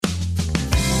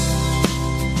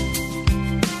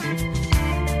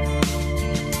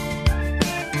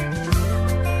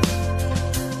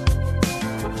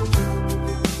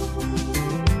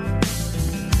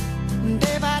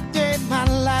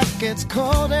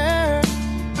older.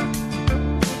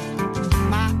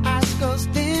 My eyes go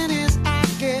dim as I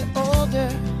get older.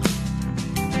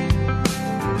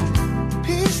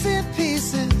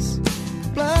 Pieces,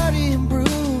 bloody and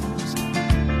bruised.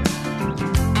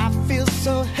 I feel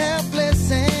so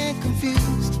helpless and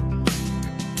confused.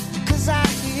 'Cause I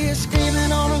hear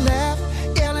screaming on the left,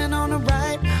 yelling on the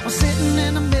right. I'm sitting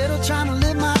in the middle trying to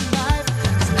live my life.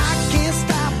 'Cause I can't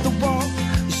stop the war,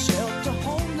 the shelter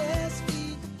homeless.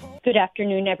 Good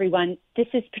afternoon, everyone. This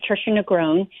is Patricia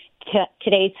Negron,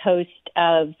 today's host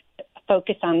of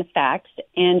Focus on the Facts,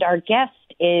 and our guest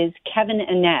is Kevin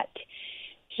Annett.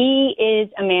 He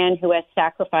is a man who has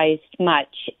sacrificed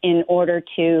much in order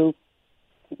to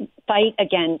fight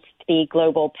against the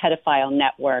Global Pedophile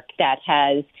Network that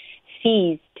has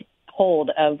seized hold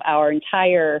of our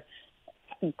entire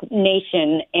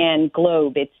nation and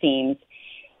globe, it seems.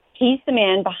 He's the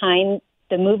man behind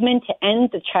the movement to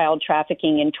end the child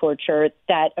trafficking and torture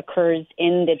that occurs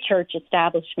in the church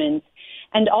establishments,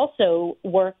 and also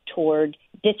work toward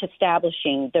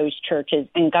disestablishing those churches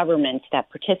and governments that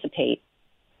participate.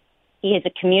 He is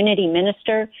a community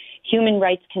minister, human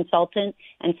rights consultant,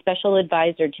 and special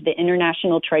advisor to the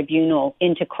International Tribunal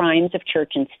into Crimes of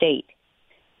Church and State.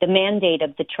 The mandate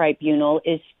of the tribunal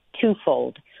is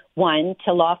twofold. One,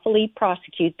 to lawfully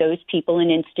prosecute those people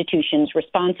and institutions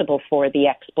responsible for the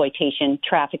exploitation,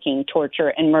 trafficking, torture,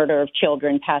 and murder of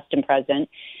children, past and present.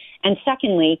 And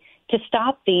secondly, to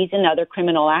stop these and other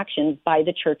criminal actions by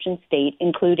the church and state,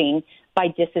 including by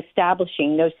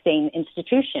disestablishing those same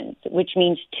institutions, which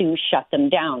means to shut them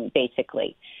down,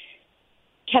 basically.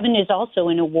 Kevin is also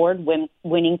an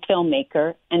award-winning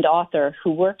filmmaker and author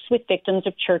who works with victims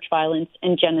of church violence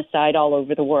and genocide all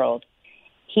over the world.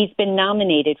 He's been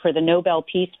nominated for the Nobel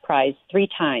Peace Prize 3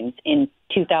 times in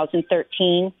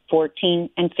 2013, 14,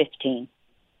 and 15.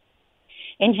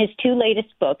 In his 2 latest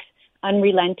books,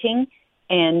 Unrelenting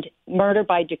and Murder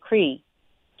by Decree,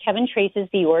 Kevin traces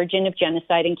the origin of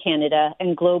genocide in Canada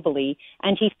and globally,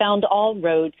 and he found all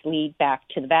roads lead back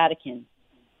to the Vatican.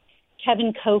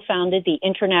 Kevin co-founded the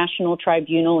International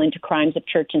Tribunal into Crimes of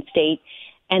Church and State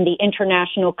and the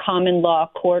International Common Law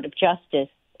Court of Justice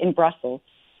in Brussels.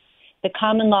 The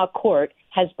Common Law Court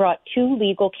has brought 2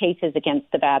 legal cases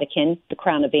against the Vatican, the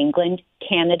Crown of England,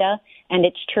 Canada, and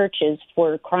its churches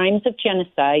for crimes of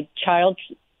genocide, child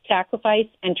sacrifice,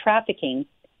 and trafficking,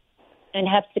 and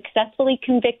have successfully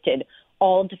convicted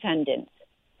all defendants.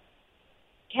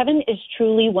 Kevin is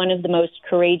truly one of the most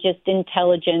courageous,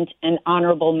 intelligent, and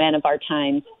honorable men of our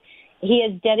times. He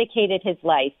has dedicated his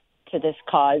life to this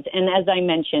cause, and as I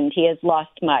mentioned, he has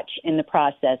lost much in the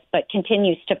process, but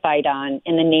continues to fight on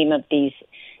in the name of these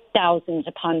thousands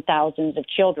upon thousands of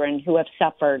children who have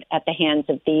suffered at the hands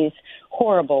of these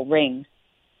horrible rings.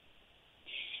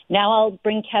 Now I'll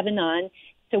bring Kevin on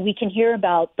so we can hear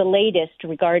about the latest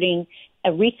regarding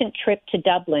a recent trip to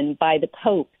Dublin by the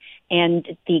Pope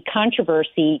and the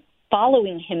controversy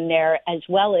following him there, as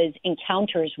well as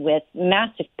encounters with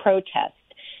massive protests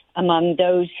among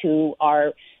those who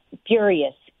are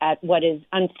furious at what is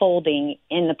unfolding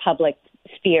in the public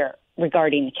sphere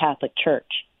regarding the Catholic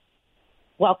Church.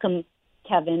 Welcome,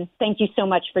 Kevin. Thank you so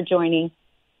much for joining.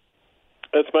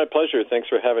 It's my pleasure. Thanks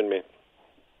for having me.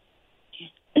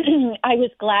 I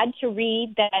was glad to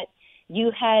read that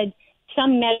you had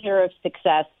some measure of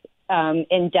success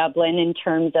in Dublin in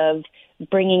terms of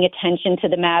bringing attention to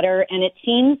the matter, and it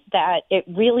seems that it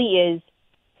really is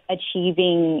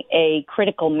achieving a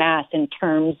critical mass in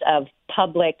terms of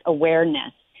public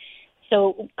awareness.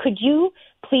 So could you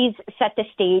please set the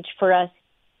stage for us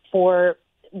for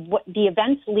what the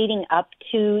events leading up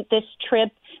to this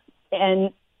trip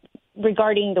and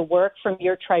regarding the work from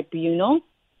your tribunal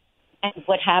and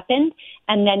what happened,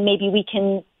 and then maybe we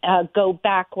can go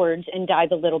backwards and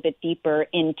dive a little bit deeper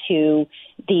into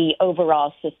the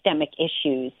overall systemic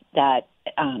issues that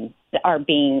are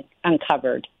being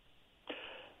uncovered.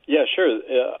 Yeah, sure.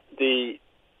 The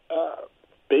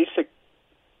basic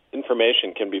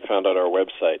information can be found on our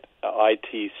website,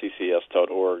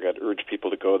 itccs.org. I'd urge people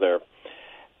to go there.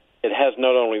 It has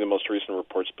not only the most recent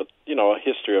reports, but, a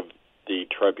history of the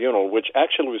tribunal, which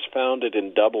actually was founded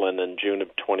in Dublin in June of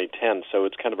 2010. So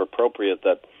it's kind of appropriate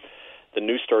that the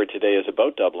news story today is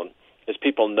about Dublin. As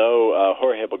people know,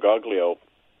 Jorge Bergoglio,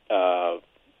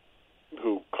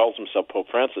 who calls himself Pope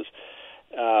Francis,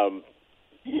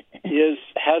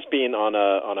 has been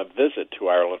on a visit to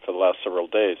Ireland for the last several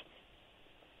days.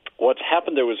 What's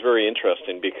happened there was very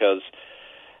interesting because,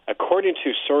 according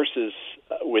to sources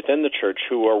within the church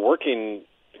who are working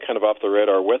kind of off the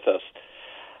radar with us,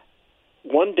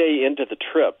 one day into the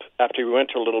trip, after we went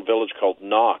to a little village called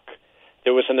Knock,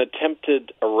 there was an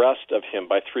attempted arrest of him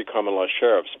by 3 common law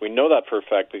sheriffs. We know that for a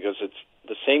fact because it's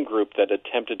the same group that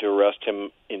attempted to arrest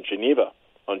him in Geneva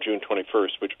on June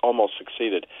 21st, which almost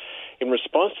succeeded. In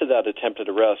response to that attempted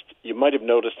arrest, you might have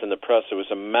noticed in the press there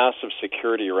was a massive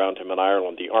security around him in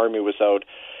Ireland. The army was out.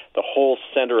 The whole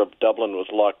center of Dublin was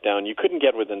locked down. You couldn't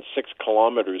get within 6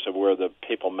 kilometers of where the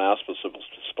papal mass was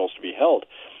supposed to be held.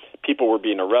 People were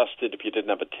being arrested. If you didn't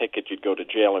have a ticket, you'd go to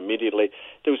jail immediately.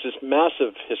 There was this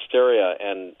massive hysteria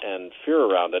and fear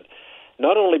around it,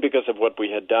 not only because of what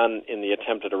we had done in the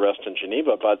attempted arrest in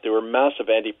Geneva, but there were massive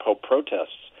anti-Pope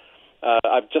protests.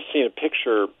 I've just seen a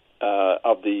picture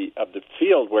of the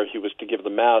field where he was to give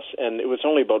the mass, and it was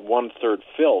only about 1/3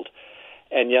 filled,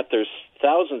 and yet there's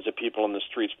thousands of people in the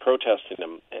streets protesting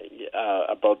him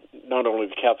about not only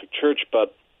the Catholic Church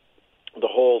but the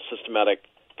whole systematic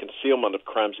concealment of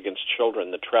crimes against children,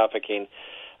 the trafficking,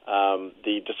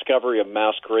 the discovery of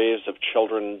mass graves of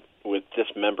children with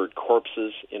dismembered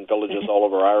corpses in villages all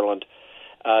over Ireland.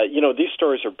 These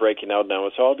stories are breaking out now.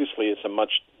 It's a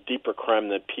much deeper crime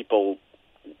than people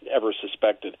ever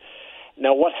suspected.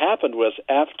 Now, what happened was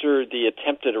after the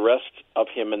attempted arrest of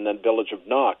him in the village of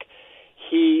Knock,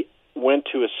 he went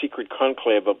to a secret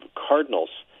conclave of cardinals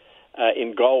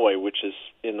in Galway, which is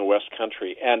in the West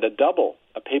Country, and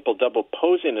a papal double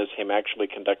posing as him actually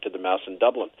conducted the Mass in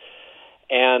Dublin.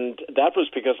 And that was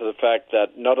because of the fact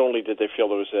that not only did they feel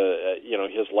there was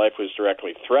his life was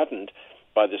directly threatened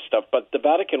by this stuff, but the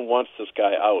Vatican wants this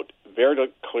guy out very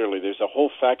clearly. There's a whole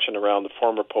faction around the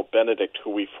former Pope Benedict, who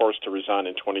we forced to resign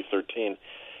in 2013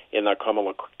 in that common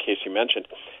law case you mentioned.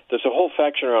 There's a whole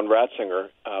faction around Ratzinger,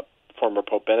 former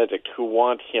Pope Benedict, who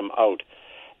want him out.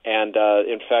 And,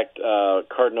 in fact,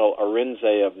 Cardinal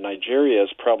Arinze of Nigeria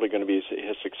is probably going to be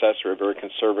his successor, a very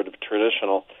conservative,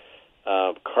 traditional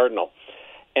cardinal.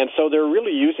 And so they're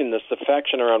really using this, the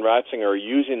faction around Ratzinger are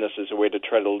using this as a way to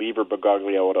try to lever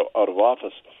Bergoglio out of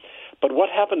office. But what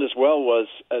happened as well was,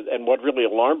 and what really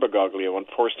alarmed Bergoglio and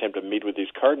forced him to meet with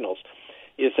these cardinals,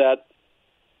 is that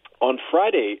on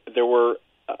Friday there were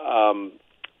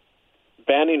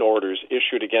banning orders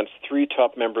issued against 3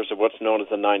 top members of what's known as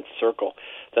the Ninth Circle.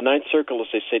 The Ninth Circle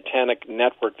is a satanic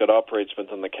network that operates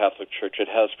within the Catholic Church. It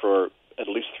has for at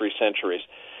least 3 centuries,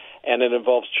 and it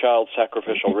involves child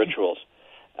sacrificial rituals.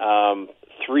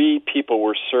 3 people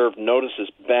were served notices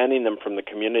banning them from the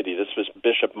community. This was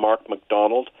Bishop Mark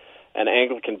MacDonald, an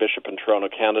Anglican bishop in Toronto,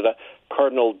 Canada,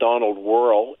 Cardinal Donald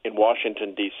Wuerl in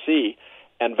Washington, D.C.,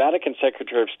 and Vatican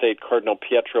Secretary of State Cardinal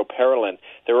Pietro Parolin.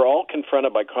 They were all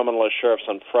confronted by common law sheriffs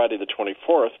on Friday the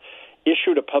 24th,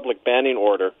 issued a public banning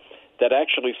order that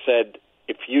actually said,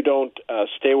 if you don't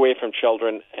stay away from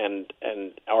children and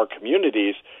our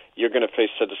communities, you're going to face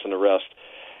citizen arrest.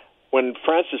 When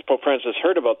Pope Francis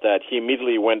heard about that, he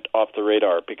immediately went off the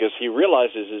radar because he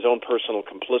realizes his own personal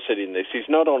complicity in this. He's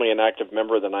not only an active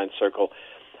member of the Ninth Circle,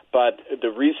 but the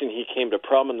reason he came to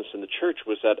prominence in the church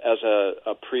was that as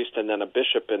a priest and then a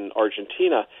bishop in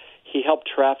Argentina, he helped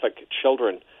traffic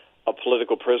children of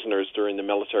political prisoners during the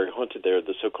military junta there,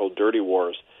 the so-called dirty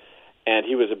wars. And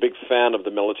he was a big fan of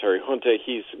the military junta.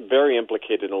 He's very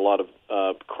implicated in a lot of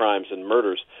crimes and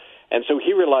murders. And so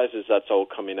he realizes that's all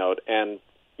coming out. And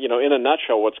in a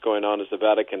nutshell, what's going on is the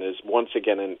Vatican is once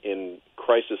again in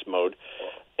crisis mode,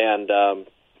 and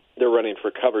they're running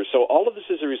for cover. So all of this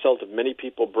is a result of many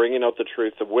people bringing out the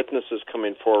truth, of witnesses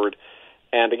coming forward.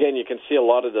 And again, you can see a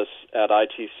lot of this at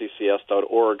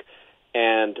itccs.org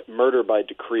and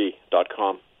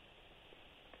murderbydecree.com.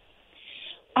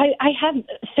 I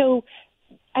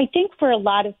think for a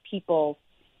lot of people,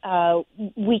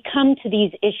 we come to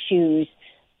these issues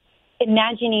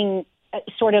imagining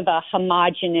sort of a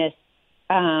homogenous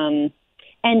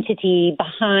entity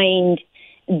behind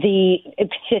the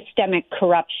systemic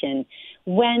corruption,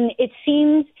 when it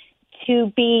seems to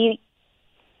be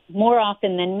more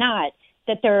often than not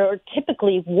that there are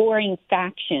typically warring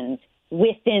factions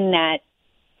within that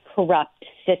corrupt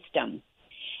system.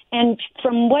 And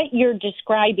from what you're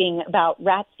describing about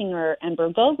Ratzinger and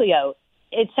Bergoglio,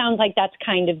 it sounds like that's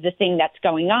kind of the thing that's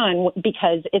going on,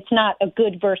 because it's not a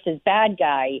good versus bad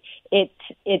guy. It's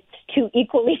 2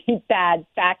 equally bad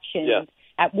factions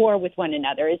at war with one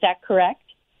another. Is that correct?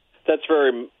 That's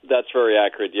very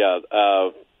accurate. Yeah,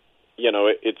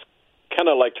 it's kind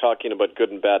of like talking about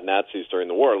good and bad Nazis during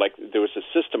the war. Like there was a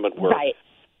system at work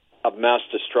of mass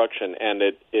destruction, and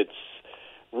it's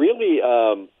really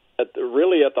at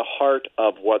the heart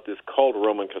of what is called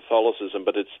Roman Catholicism,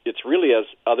 but it's really, as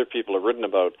other people have written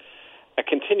about, a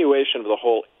continuation of the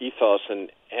whole ethos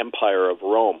and empire of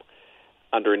Rome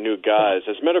under a new guise.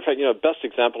 As a matter of fact, the best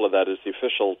example of that is the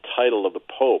official title of the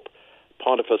Pope,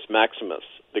 Pontifex Maximus,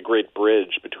 the great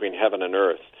bridge between heaven and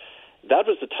earth. That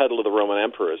was the title of the Roman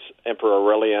emperors, Emperor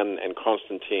Aurelian and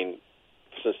Constantine.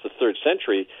 Since the 3rd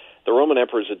century, the Roman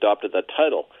emperors adopted that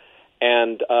title,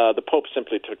 and the Pope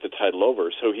simply took the title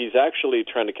over. So he's actually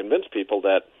trying to convince people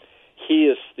that he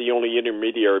is the only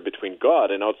intermediary between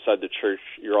God and outside the church,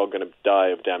 you're all going to die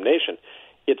of damnation.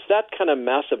 It's that kind of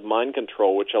massive mind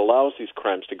control which allows these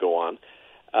crimes to go on.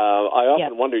 I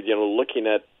often wondered, looking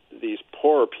at these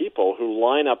poor people who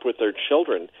line up with their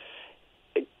children,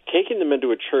 taking them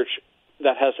into a church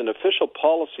that has an official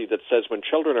policy that says when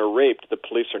children are raped, the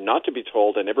police are not to be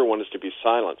told and everyone is to be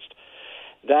silenced.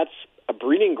 That's a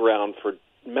breeding ground for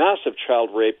massive child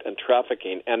rape and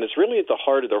trafficking, and it's really at the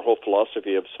heart of their whole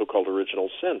philosophy of so-called original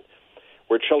sin,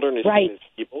 where children are seen as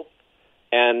evil.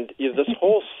 And this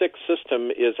whole sick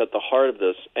system is at the heart of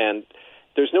this, and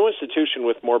there's no institution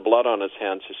with more blood on its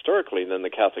hands historically than the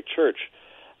Catholic Church.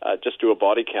 Just do a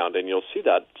body count, and you'll see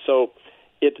that. So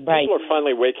people are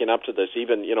finally waking up to this,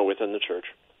 even within the church.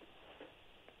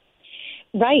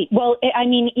 Right. Well, I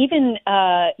mean, even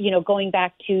going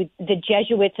back to the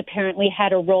Jesuits apparently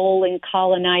had a role in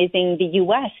colonizing the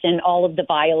U.S. and all of the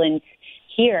violence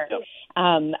here. Yep.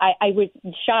 I was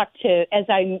shocked as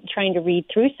I'm trying to read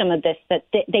through some of this that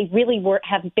they really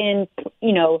have been,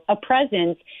 a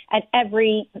presence at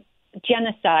every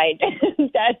genocide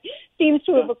that seems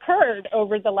to have occurred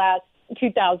over the last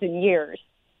 2,000 years.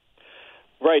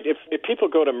 Right. If people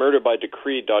go to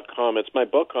murderbydecree.com, it's my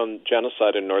book on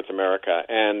genocide in North America.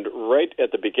 And right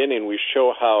at the beginning, we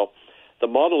show how the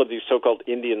model of these so-called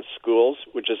Indian schools,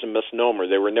 which is a misnomer,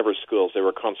 they were never schools, they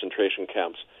were concentration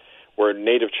camps, where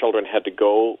Native children had to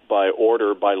go by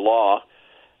order, by law,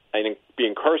 and be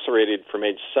incarcerated from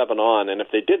age 7 on. And if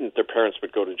they didn't, their parents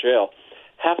would go to jail.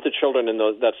 Half the children in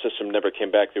that system never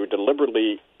came back. They were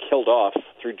deliberately killed off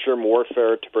through germ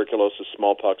warfare, tuberculosis,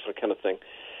 smallpox, that kind of thing.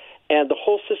 And the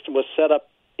whole system was set up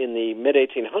in the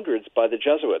mid-1800s by the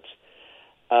Jesuits.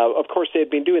 Of course, they had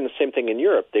been doing the same thing in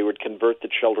Europe. They would convert the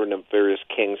children of various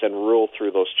kings and rule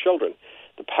through those children,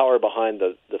 the power behind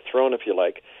the throne, if you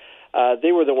like.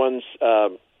 They were the ones,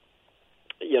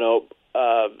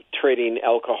 trading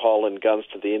alcohol and guns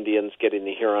to the Indians, getting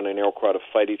the Huron and Iroquois to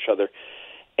fight each other.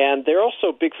 And they're also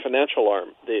a big financial arm.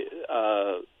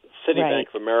 The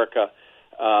Citibank of America,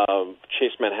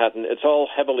 Chase Manhattan, it's all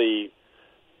heavily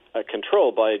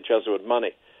controlled by Jesuit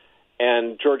money.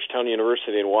 And Georgetown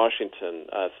University in Washington,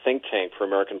 a think tank for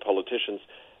American politicians,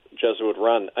 Jesuit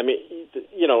run. I mean,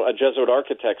 a Jesuit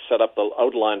architect set up the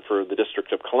outline for the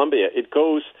District of Columbia. It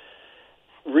goes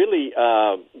really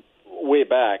way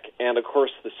back. And, of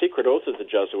course, the secret oath of the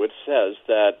Jesuits says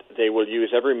that they will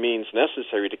use every means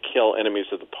necessary to kill enemies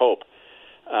of the Pope.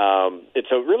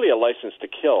 It's really a license to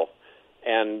kill.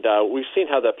 And we've seen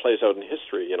how that plays out in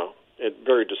history,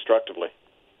 very destructively.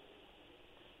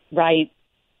 Right.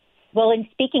 Well, and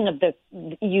speaking of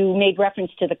you made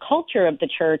reference to the culture of the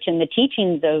church and the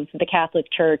teachings of the Catholic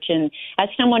Church. And as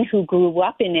someone who grew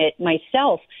up in it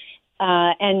myself,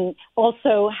 and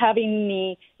also having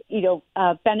the,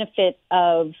 benefit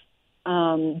of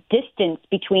distance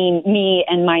between me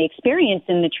and my experience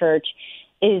in the church,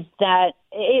 is that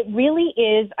it really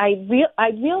is, I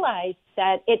realized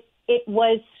that it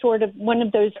was sort of one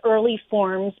of those early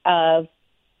forms of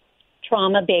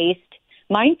trauma-based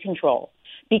mind control,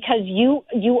 because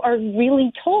you are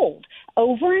really told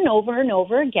over and over and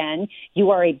over again,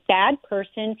 you are a bad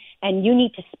person and you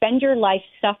need to spend your life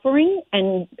suffering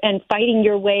and fighting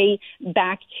your way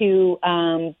back to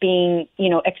being,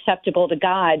 acceptable to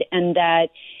God, and that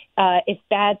if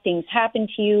bad things happen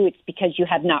to you, it's because you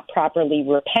have not properly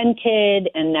repented,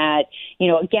 and that,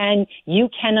 again, you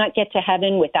cannot get to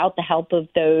heaven without the help of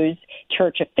those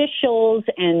church officials.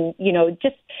 And,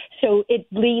 just so it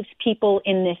leaves people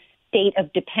in this state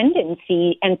of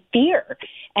dependency and fear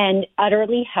and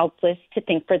utterly helpless to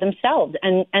think for themselves.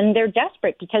 And they're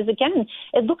desperate because, again,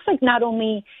 it looks like not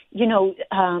only,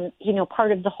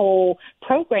 part of the whole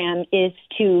program is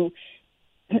to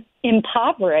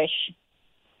impoverish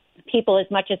people as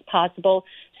much as possible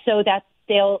so that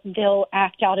they'll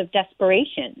act out of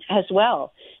desperation as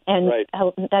well. And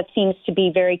that seems to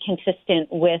be very consistent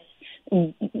with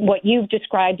what you've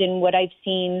described and what I've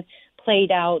seen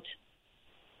played out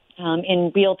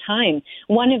in real time.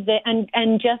 One of the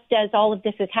and just as all of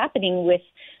this is happening with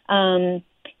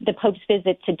the Pope's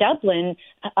visit to Dublin,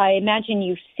 I imagine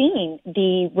you've seen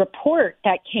the report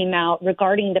that came out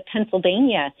regarding the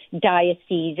Pennsylvania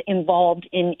diocese involved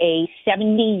in a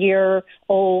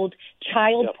 70-year-old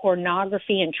child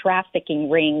pornography and trafficking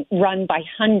ring run by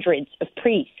hundreds of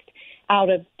priests out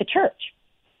of the church.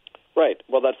 Right.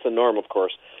 Well, that's the norm, of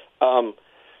course.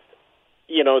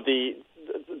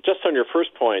 just on your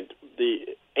first point,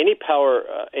 any power,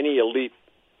 any elite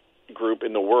group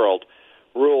in the world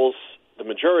rules the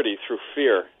majority through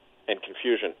fear and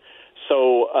confusion.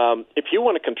 So if you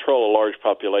want to control a large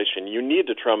population, you need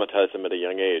to traumatize them at a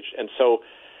young age. And so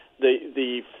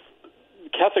the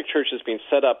Catholic Church has been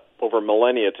set up over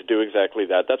millennia to do exactly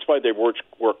that. That's why they work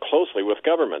closely with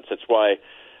governments. It's why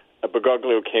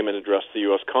Bergoglio came and addressed the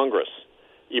U.S. Congress,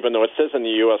 even though it says in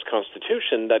the U.S.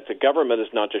 Constitution that the government is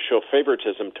not to show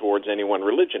favoritism towards any one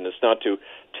religion. It's not to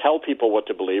tell people what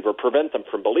to believe or prevent them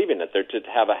from believing it. They're to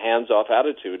have a hands-off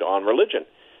attitude on religion.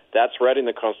 That's right in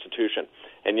the Constitution.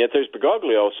 And yet there's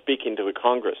Bergoglio speaking to the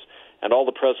Congress and all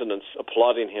the presidents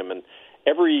applauding him. And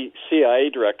every CIA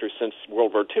director since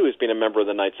World War II has been a member of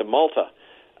the Knights of Malta.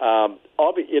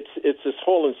 It's this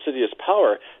whole insidious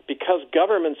power because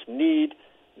governments need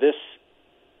this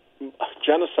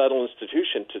genocidal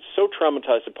institution to so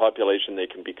traumatize the population they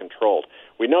can be controlled.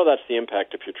 We know that's the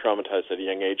impact if you're traumatized at a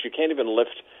young age. You can't even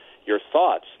lift your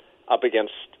thoughts up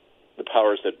against the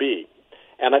powers that be.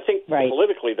 And I think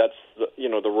politically that's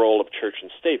the role of church and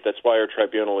state. That's why our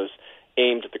tribunal is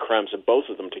aimed at the crimes of both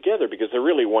of them together, because they're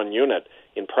really one unit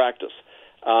in practice.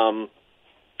 And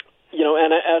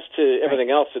as to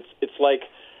everything else, it's like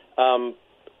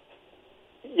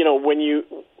when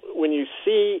you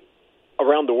see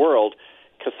around the world,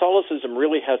 Catholicism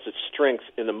really has its strength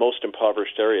in the most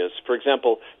impoverished areas. For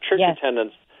example, church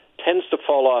attendance tends to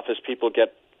fall off as people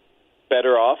get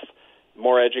better off,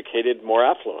 more educated, more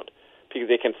affluent, because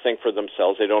they can think for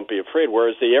themselves, they don't be afraid.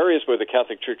 Whereas the areas where the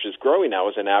Catholic Church is growing now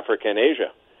is in Africa and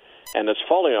Asia, and it's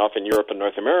falling off in Europe and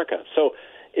North America. So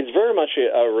it's very much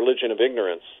a religion of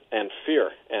ignorance and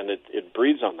fear, and it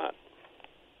breeds on that.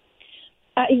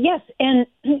 Yes, and,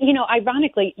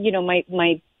 ironically,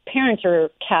 my parents are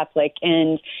Catholic,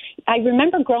 and I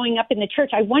remember growing up in the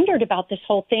church, I wondered about this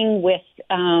whole thing with,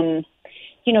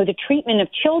 the treatment of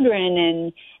children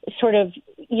and sort of,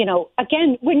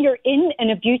 again, when you're in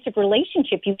an abusive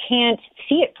relationship, you can't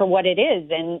see it for what it is.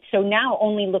 And so now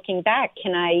only looking back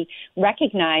can I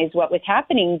recognize what was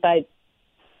happening. But,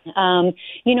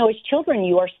 as children,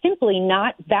 you are simply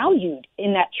not valued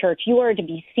in that church. You are to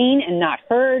be seen and not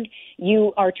heard.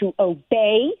 You are to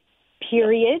obey,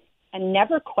 period, and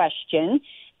never question.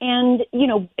 And,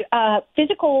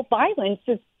 physical violence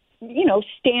is,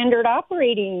 standard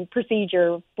operating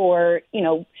procedure for,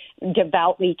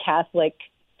 devoutly Catholic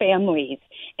families.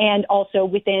 And also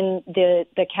within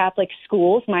the Catholic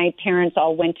schools, my parents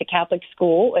all went to Catholic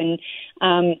school, and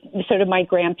so did my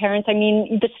grandparents. I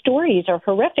mean, the stories are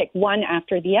horrific, one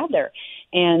after the other.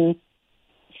 And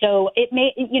so it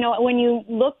may, when you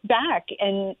look back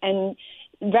and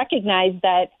recognize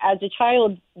that as a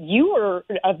child you were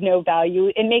of no value,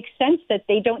 it makes sense that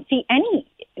they don't see any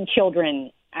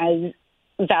children as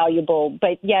valuable,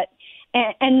 but yet,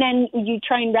 and then you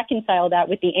try and reconcile that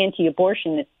with the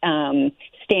anti-abortion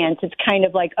stance. It's kind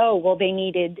of like, oh, well, they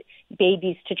needed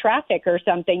babies to traffic or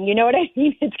something. You know what I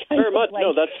mean? It's kind very of much. like,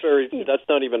 no, that's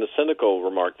not even a cynical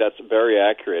remark. That's very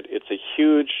accurate. It's a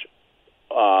huge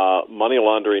money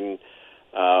laundering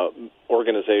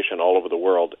organization all over the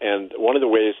world, and one of the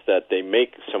ways that they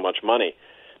make so much money,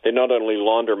 they not only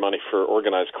launder money for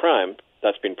organized crime,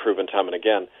 that's been proven time and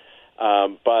again,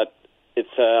 but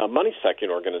it's a money-sucking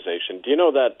organization. Do you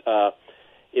know that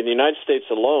in the United States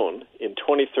alone, in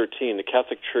 2013, the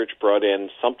Catholic Church brought in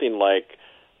something like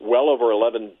well over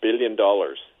 $11 billion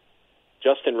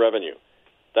just in revenue?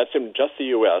 That's in just the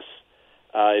U.S.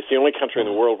 It's the only country in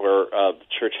the world where the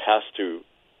Church has to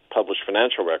publish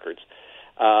financial records.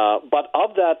 But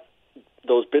of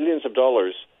those billions of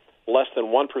dollars, less than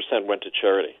 1% went to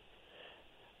charity.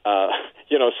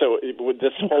 So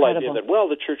this whole idea that, well,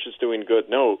 the church is doing good.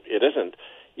 No, it isn't.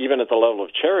 Even at the level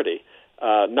of charity,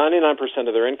 99%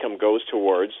 of their income goes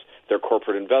towards their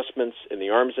corporate investments in the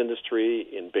arms industry,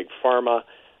 in big pharma.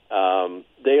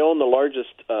 They own the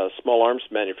largest small arms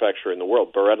manufacturer in the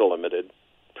world, Beretta Limited,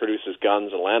 produces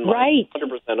guns and landmines,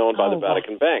 100% owned by the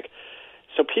Vatican Bank.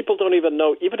 So people don't even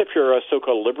know, even if you're a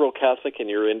so-called liberal Catholic and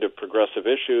you're into progressive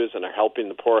issues and are helping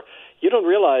the poor, you don't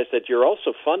realize that you're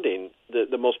also funding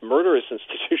the most murderous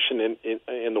institution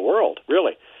in the world,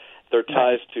 really. Their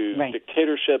ties to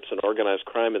dictatorships and organized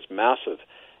crime is massive.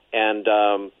 And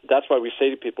that's why we say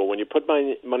to people, when you put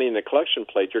money in the collection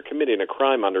plate, you're committing a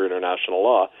crime under international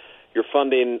law. You're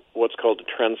funding what's called a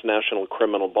transnational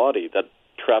criminal body that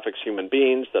traffics human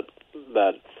beings,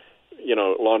 that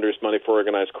launders money for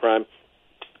organized crime.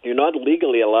 You're not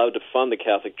legally allowed to fund the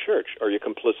Catholic Church, or you're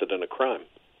complicit in a crime.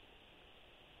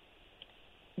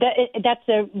 That's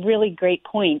a really great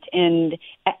point. And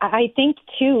I think,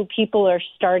 too, people are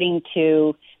starting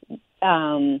to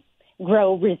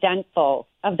grow resentful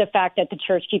of the fact that the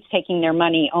church keeps taking their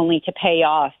money only to pay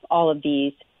off all of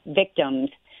these victims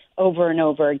over and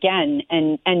over again.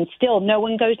 And still no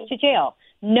one goes to jail.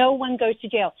 No one goes to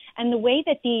jail. And the way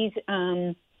that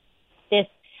this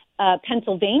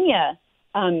Pennsylvania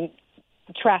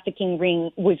trafficking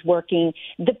ring was working,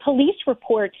 the police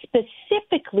report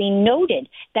specifically noted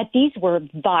that these were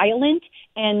violent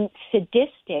and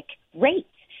sadistic rapes.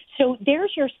 So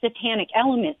there's your satanic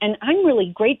element. And I'm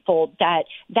really grateful that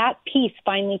that piece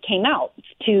finally came out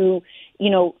to,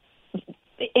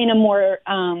 in a more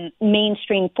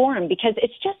mainstream forum, because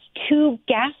it's just too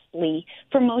ghastly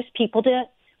for most people to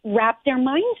wrap their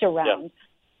minds around.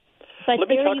 Yeah. But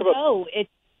there you go.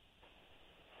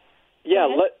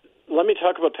 Let me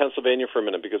talk about Pennsylvania for a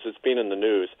minute, because it's been in the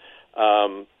news.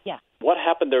 What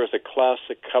happened there is a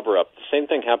classic cover-up. The same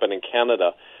thing happened in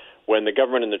Canada when the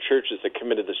government and the churches that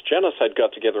committed this genocide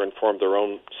got together and formed their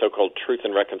own so-called Truth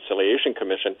and Reconciliation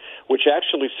Commission, which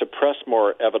actually suppressed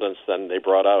more evidence than they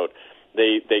brought out.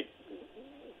 They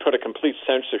put a complete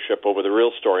censorship over the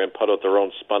real story and put out their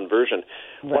own spun version.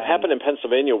 Right. What happened in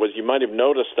Pennsylvania was, you might have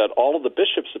noticed that all of the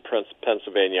bishops of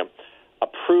Pennsylvania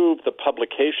approved the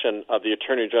publication of the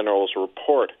Attorney General's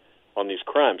report on these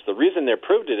crimes. The reason they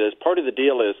approved it is, part of the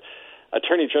deal is,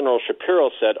 Attorney General Shapiro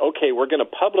said, okay, we're going to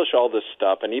publish all this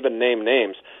stuff and even name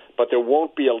names, but there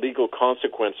won't be a legal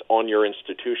consequence on your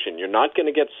institution. You're not going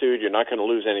to get sued. You're not going to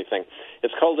lose anything.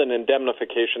 It's called an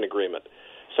indemnification agreement.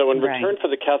 So in return for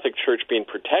the Catholic Church being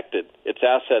protected, its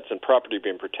assets and property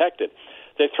being protected,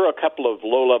 they throw a couple of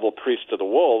low-level priests to the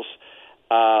wolves,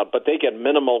 but they get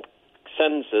minimal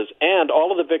sentences, and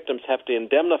all of the victims have to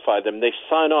indemnify them. They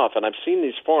sign off, and I've seen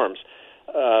these forms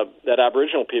that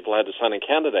Aboriginal people had to sign in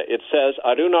Canada. It says,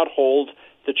 I do not hold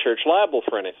the church liable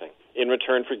for anything in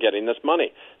return for getting this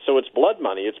money. So it's blood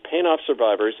money. It's paying off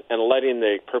survivors and letting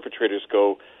the perpetrators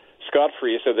go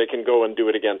scot-free so they can go and do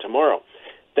it again tomorrow.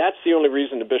 That's the only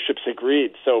reason the bishops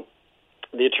agreed. So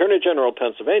the Attorney General of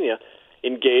Pennsylvania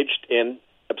engaged in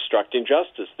obstructing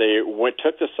justice. They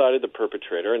took the side of the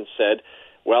perpetrator and said,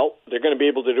 well, they're going to be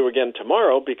able to do it again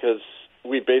tomorrow because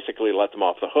we basically let them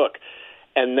off the hook.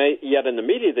 And yet in the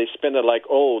media, they spin it like,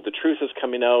 oh, the truth is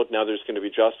coming out, now there's going to be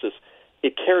justice.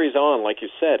 It carries on, like you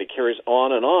said. It carries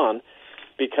on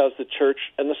because the church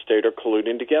and the state are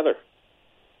colluding together.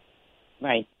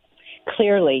 Right.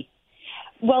 Clearly.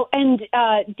 Well, and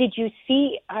did you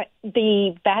see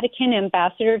the Vatican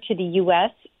ambassador to the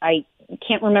U.S., I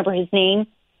can't remember his name,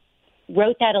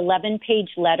 wrote that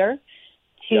 11-page letter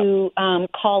to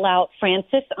call out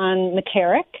Francis on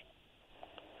McCarrick?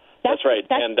 That's right,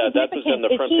 and that was in the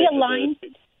front page of the...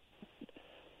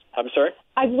 I'm sorry?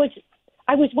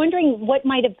 I was wondering what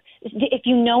might have, if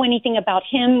you know anything about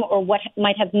him or what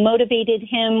might have motivated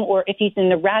him, or if he's in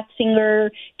the Ratzinger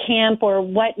camp, or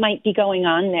what might be going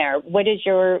on there. What is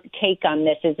your take on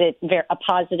this? Is it a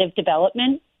positive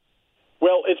development?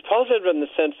 Well, it's positive in the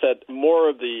sense that more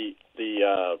of the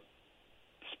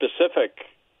specific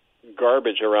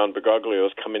garbage around Bergoglio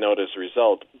is coming out as a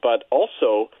result, but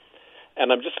also,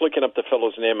 and I'm just looking up the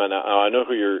fellow's name, and I know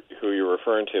who you're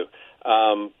referring to.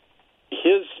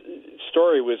 His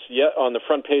story was on the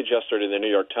front page yesterday in the New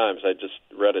York Times. I just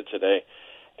read it today,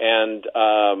 and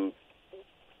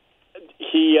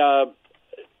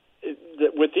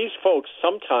with these folks,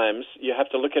 sometimes you have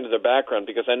to look into their background,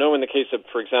 because I know in the case of,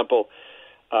 for example,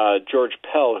 George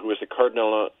Pell, who was a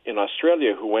cardinal in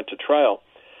Australia who went to trial.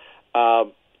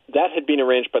 That had been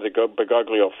arranged by the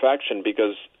Bergoglio faction,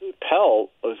 because Pell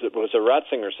was a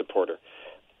Ratzinger supporter,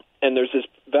 and there's this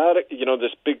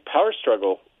big power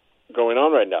struggle going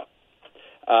on right now,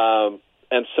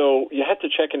 and so you have to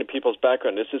check into people's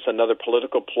background. Is this another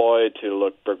political ploy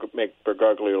to make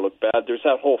Bergoglio look bad? There's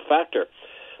that whole factor,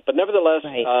 but nevertheless,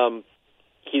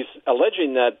 he's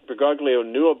alleging that Bergoglio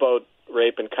knew about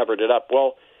rape and covered it up.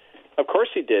 Well, of course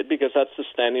he did, because that's the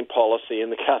standing policy in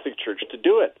the Catholic Church to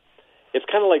do it. It's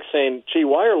kind of like saying, gee,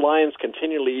 why are lions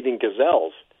continually eating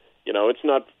gazelles? It's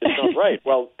not right.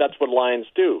 Well, that's what lions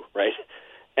do, right?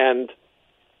 And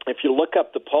if you look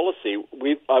up the policy,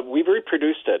 we've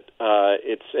reproduced it.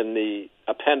 It's in the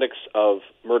appendix of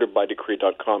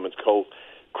murderbydecree.com. It's called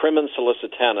crimen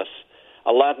solicitanus,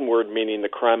 a Latin word meaning the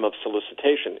crime of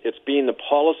solicitation. It's been the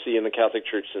policy in the Catholic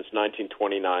Church since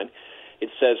 1929. It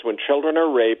says when children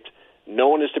are raped, no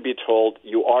one is to be told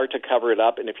you are to cover it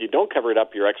up, and if you don't cover it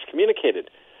up, you're excommunicated.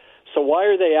 So why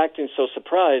are they acting so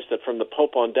surprised that from the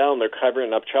Pope on down they're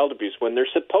covering up child abuse when they're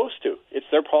supposed to? It's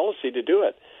their policy to do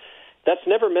it. That's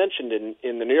never mentioned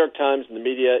in the New York Times and the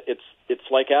media. It's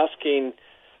like asking,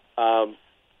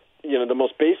 the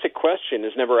most basic question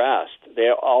is never asked. They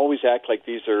always act like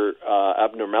these are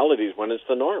abnormalities when it's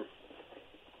the norm.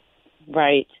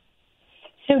 Right.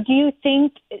 So do you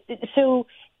think, so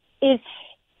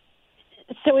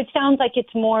it sounds like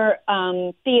it's more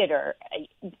theater,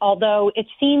 although it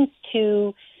seems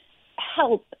to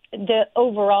help the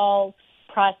overall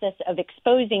process of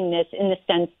exposing this in the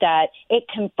sense that it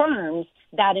confirms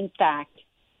that, in fact,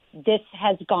 this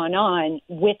has gone on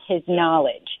with his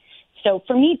knowledge. So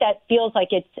for me, that feels like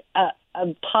it's a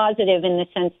positive in the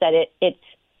sense that it's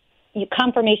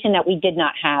confirmation that we did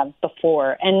not have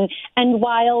before. And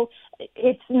while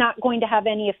it's not going to have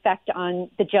any effect on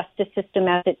the justice system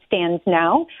as it stands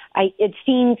now, it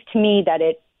seems to me that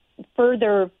it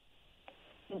further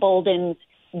emboldens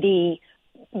the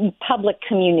public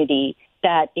community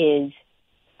that is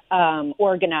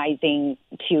organizing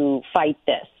to fight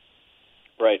this.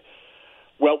 Right.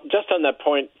 Well, just on that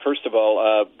point, first of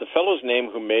all, the fellow's name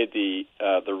who made the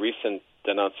recent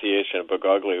denunciation of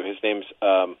Bergoglio, his name's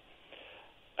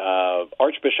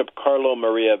Archbishop Carlo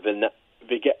Maria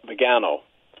Vigano.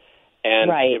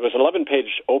 And right. It was an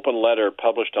 11-page open letter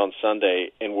published on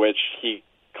Sunday in which he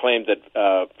claimed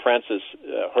that Francis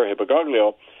Jorge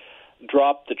Bergoglio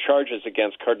dropped the charges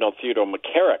against Cardinal Theodore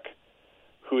McCarrick,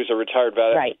 who is a retired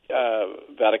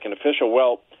Vatican official.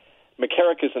 Well,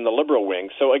 McCarrick is in the liberal wing.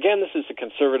 So, again, this is the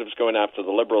conservatives going after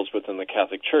the liberals within the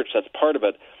Catholic Church. That's part of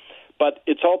it. But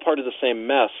it's all part of the same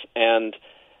mess. And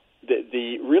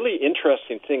the really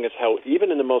interesting thing is how even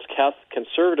in the most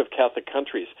conservative Catholic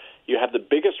countries, you have the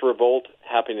biggest revolt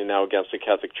happening now against the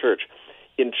Catholic Church.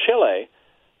 In Chile,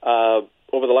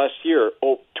 over the last year,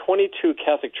 22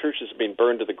 Catholic churches have been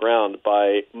burned to the ground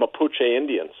by Mapuche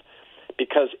Indians.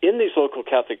 Because in these local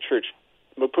Catholic church,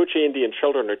 Mapuche Indian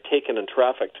children are taken and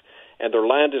trafficked, and their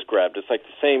land is grabbed. It's like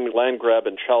the same land grab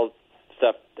and child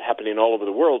stuff happening all over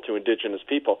the world to indigenous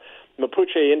people.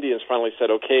 Mapuche Indians finally said,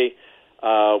 okay,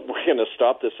 we're going to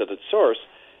stop this at its source.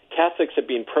 Catholics have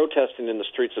been protesting in the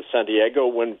streets of Santiago.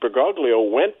 When Bergoglio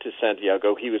went to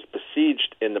Santiago, he was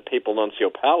besieged in the Papal Nuncio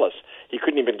Palace. He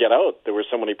couldn't even get out. There were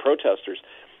so many protesters.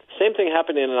 Same thing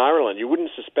happening in Ireland. You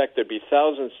wouldn't suspect there'd be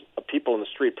thousands of people in the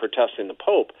street protesting the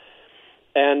Pope.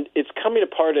 And it's coming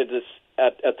apart at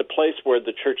the place where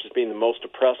the church is being the most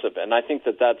oppressive. And I think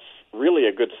that that's really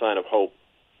a good sign of hope,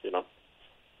 you know.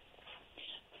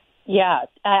 Yeah,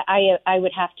 I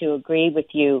would have to agree with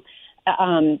you.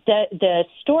 The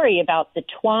story about the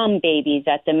Twom babies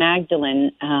at the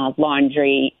Magdalene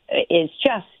laundry is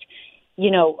just,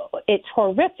 it's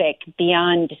horrific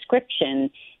beyond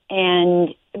description.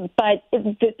 But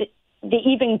the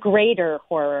even greater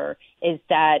horror is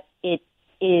that it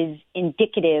is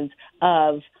indicative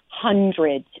of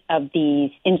hundreds of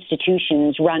these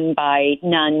institutions run by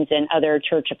nuns and other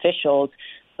church officials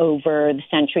over the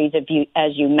centuries.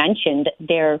 As you mentioned,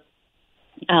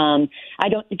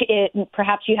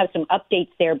 perhaps you have some updates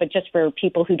there, but just for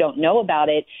people who don't know about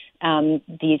it,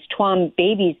 these Twom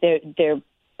babies, their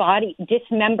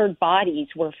dismembered bodies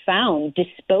were found,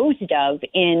 disposed of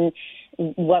in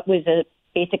what was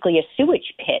basically a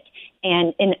sewage pit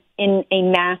and in a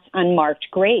mass unmarked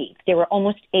grave. There were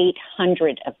almost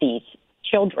 800 of these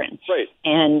children. Right.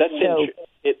 And that's so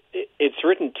it's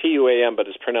written Tuam, but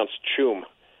it's pronounced Chum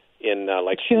in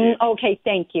Chum. Okay,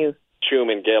 thank you. Chum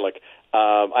in Gaelic.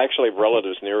 I actually have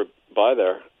relatives nearby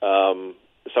there,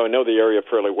 so I know the area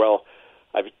fairly well.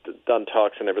 I've done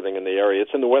talks and everything in the area.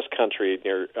 It's in the West Country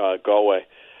near Galway,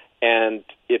 and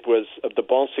it was of the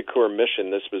Bon Secours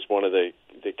mission. This was one of the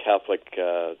Catholic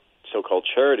so-called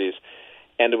charities,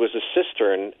 and it was a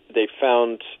cistern. They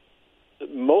found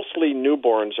mostly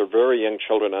newborns or very young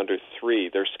children under 3,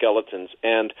 their skeletons,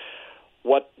 and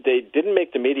what they didn't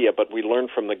make the media, but we learned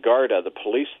from the Garda, the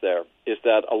police there, is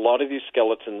that a lot of these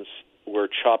skeletons were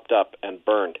chopped up and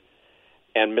burned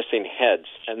and missing heads.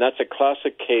 And that's a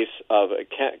classic case of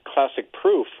classic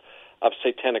proof of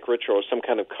satanic ritual or some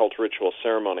kind of cult ritual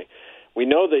ceremony. We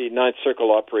know the Ninth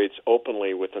Circle operates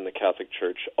openly within the Catholic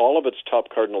Church. All of its top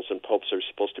cardinals and popes are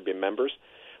supposed to be members.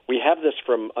 We have this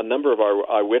from a number of our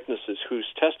eyewitnesses whose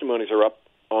testimonies are up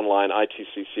online,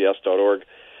 itccs.org.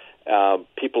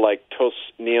 People like Tos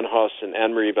Nienhaus and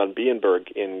Anne-Marie van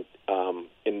Bienberg in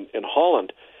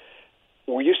Holland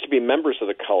were used to be members of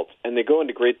the cult, and they go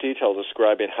into great detail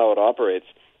describing how it operates.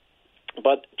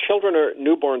 But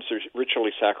newborns are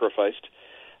ritually sacrificed,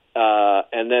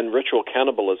 and then ritual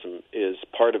cannibalism is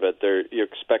part of it. You're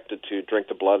expected to drink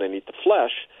the blood and eat the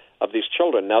flesh of these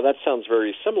children. Now, that sounds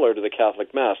very similar to the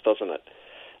Catholic Mass, doesn't it?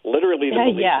 Literally,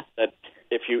 the belief that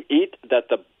if you eat that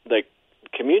the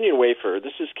communion wafer,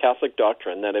 this is Catholic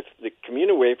doctrine, that if the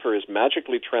communion wafer is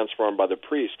magically transformed by the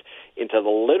priest into the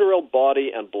literal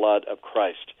body and blood of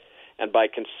Christ, and by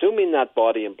consuming that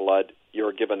body and blood,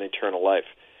 you're given eternal life.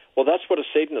 Well, that's what a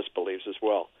Satanist believes as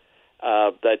well.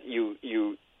 that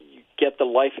you get the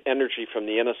life energy from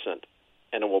the innocent,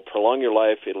 and it will prolong your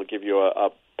life. It'll give you a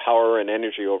power and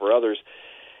energy over others.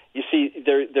 You see,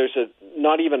 there's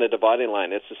not even a dividing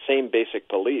line. It's the same basic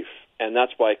belief, and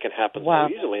that's why it can happen so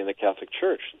easily in the Catholic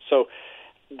Church. So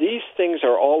these things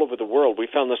are all over the world. We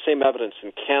found the same evidence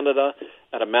in Canada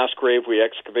at a mass grave we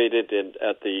excavated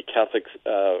at the Catholic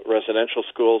residential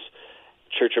schools,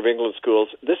 Church of England schools.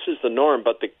 This is the norm,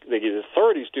 but the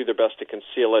authorities do their best to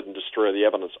conceal it and destroy the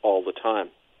evidence all the time.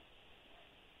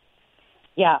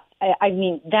 Yeah, I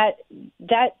mean,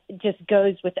 that just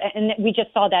goes with, and we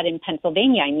just saw that in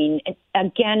Pennsylvania. I mean,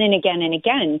 again and again and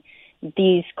again,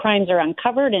 these crimes are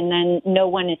uncovered and then no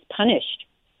one is punished.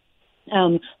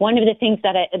 One of the things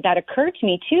that occurred to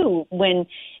me, too, when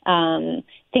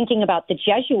thinking about the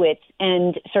Jesuits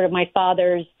and sort of my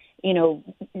father's,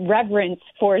 reverence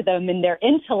for them and their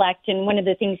intellect, and one of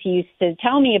the things he used to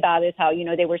tell me about is how,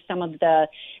 they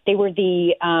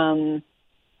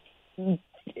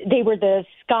were the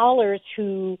scholars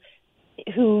who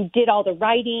did all the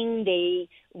writing. They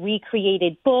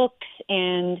recreated books,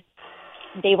 and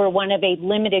they were one of a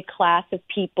limited class of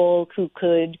people who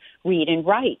could read and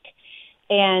write.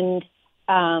 And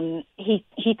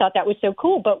he thought that was so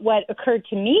cool. But what occurred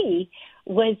to me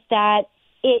was that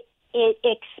it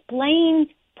explains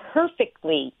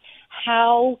perfectly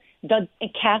how the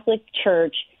Catholic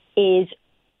Church is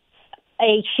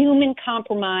a human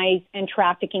compromise and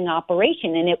trafficking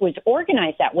operation, and it was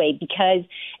organized that way because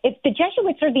if the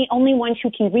Jesuits are the only ones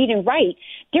who can read and write,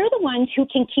 they're the ones who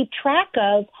can keep track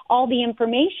of all the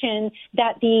information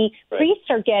that the priests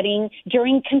are getting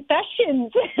during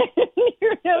confessions.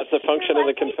 That's the function of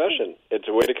the confession. It's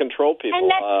a way to control people.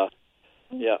 And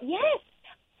yes.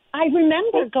 I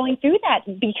remember going through that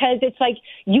because it's like,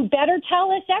 you better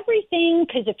tell us everything,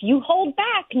 because if you hold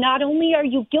back, not only are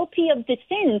you guilty of the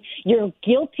sin, you're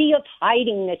guilty of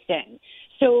hiding the sin.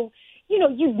 So,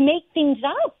 you make things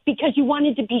up because you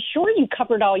wanted to be sure you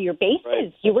covered all your bases.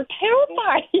 Right. You were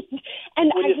terrified.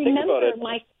 And when I remember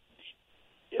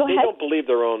they don't believe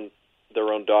their own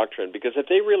doctrine, because if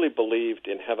they really believed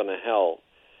in heaven and hell,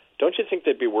 don't you think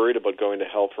they'd be worried about going to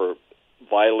hell for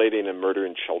violating and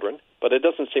murdering children? But it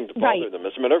doesn't seem to bother them.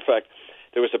 As a matter of fact,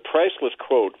 there was a priceless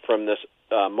quote from this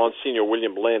Monsignor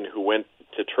William Lynn, who went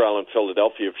to trial in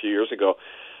Philadelphia a few years ago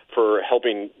for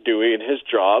doing his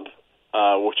job,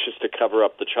 which is to cover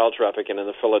up the child trafficking in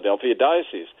the Philadelphia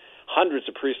diocese. Hundreds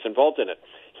of priests involved in it.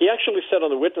 He actually said on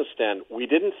the witness stand, "We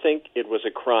didn't think it was a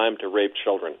crime to rape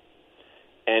children."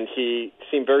 And he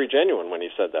seemed very genuine when he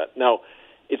said that. Now,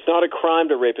 it's not a crime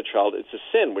to rape a child. It's a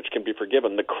sin which can be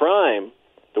forgiven. The crime,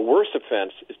 the worst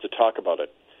offense, is to talk about it,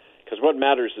 because what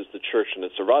matters is the church and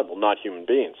its survival, not human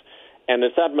beings. And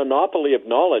it's that monopoly of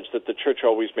knowledge that the church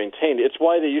always maintained. It's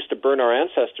why they used to burn our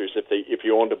ancestors if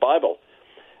you owned a Bible.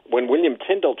 When William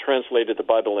Tyndale translated the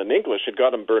Bible in English, it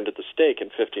got him burned at the stake in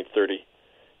 1530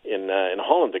 in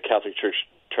Holland. The Catholic Church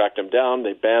tracked him down.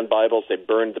 They banned Bibles. They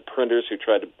burned the printers who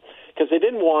tried to, because they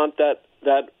didn't want that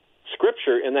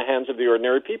Scripture in the hands of the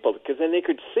ordinary people, because then they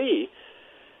could see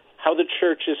how the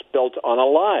church is built on a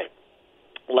lie.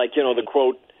 Like, the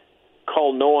quote,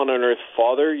 "Call no one on earth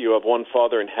Father, you have one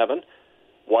Father in heaven."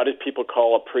 Why did people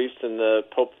call a priest and the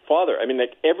Pope Father? I mean,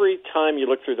 like, every time you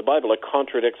look through the Bible, it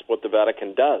contradicts what the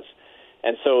Vatican does.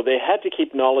 And so they had to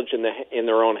keep knowledge in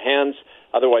their own hands,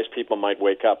 otherwise people might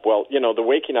wake up. Well, the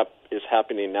waking up is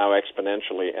happening now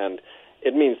exponentially, and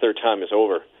it means their time is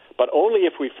over. But only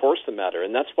if we force the matter,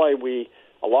 and that's why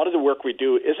a lot of the work we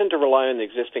do isn't to rely on the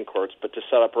existing courts, but to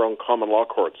set up our own common law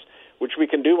courts, which we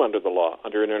can do under the law,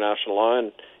 under international law,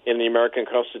 and in the American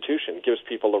Constitution. It gives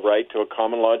people the right to a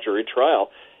common law jury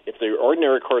trial. If the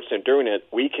ordinary courts aren't doing it,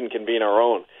 we can convene our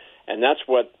own. And that's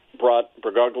what brought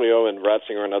Bergoglio and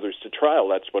Ratzinger and others to trial.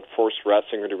 That's what forced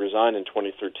Ratzinger to resign in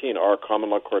 2013, our common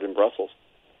law court in Brussels.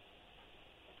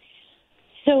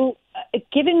 So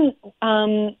given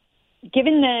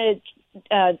the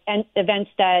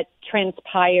events that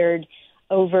transpired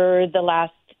over the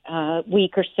last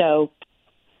week or so,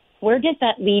 where does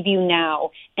that leave you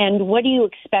now? And what do you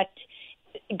expect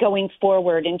going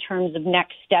forward in terms of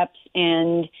next steps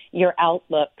and your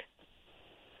outlook?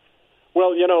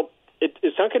 Well,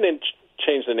 it's not going to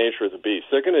change the nature of the beast.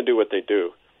 They're going to do what they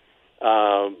do.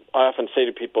 I often say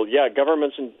to people,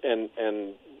 governments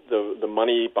and the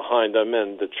money behind them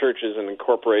and the churches and the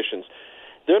corporations,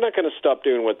 they're not going to stop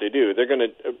doing what they do. They're going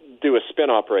to do a spin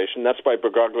operation. That's why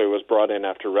Bergoglio was brought in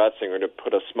after Ratzinger, to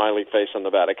put a smiley face on the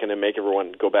Vatican and make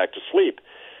everyone go back to sleep.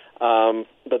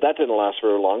 But that didn't last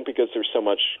very long because there's so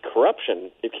much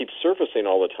corruption. It keeps surfacing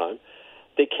all the time.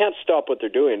 They can't stop what they're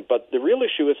doing. But the real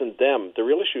issue isn't them. The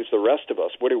real issue is the rest of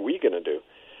us. What are we going to do?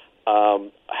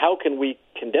 how can we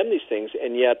condemn these things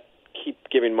and yet keep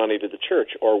giving money to the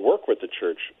church or work with the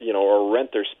church, or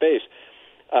rent their space?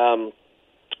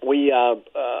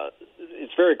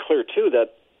 It's very clear, too,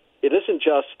 that it isn't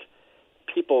just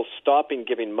people stopping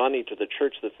giving money to the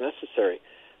church that's necessary.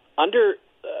 Under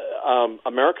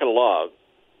American law,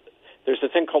 there's a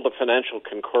thing called the Financial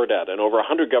Concordat, and over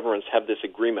 100 governments have this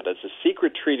agreement. It's a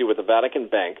secret treaty with the Vatican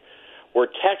Bank where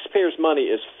taxpayers' money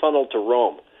is funneled to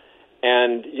Rome.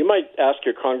 And you might ask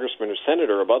your congressman or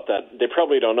senator about that. They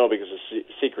probably don't know because it's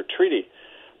a secret treaty.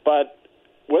 But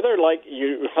whether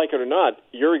you like it or not,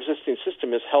 your existing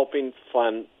system is helping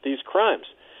fund these crimes.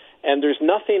 And there's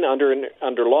nothing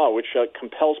under law which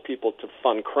compels people to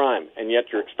fund crime, and yet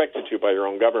you're expected to by your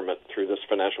own government through this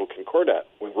Financial Concordat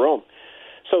with Rome.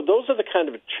 So those are the kind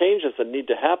of changes that need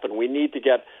to happen. We need to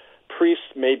get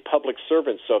priests made public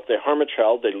servants, so if they harm a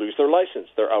child, they lose their license.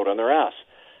 They're out on their ass.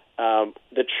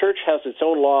 The church has its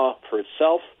own law for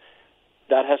itself.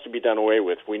 That has to be done away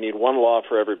with. We need one law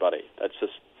for everybody. That's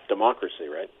just democracy,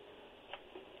 right?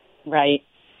 Right.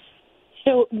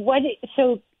 So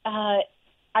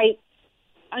I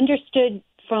understood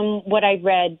from what I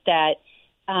read that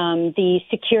the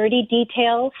security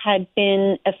detail had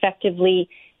been effectively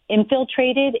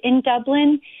infiltrated in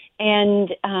Dublin, and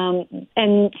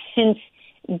since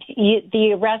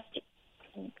the arrest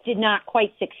did not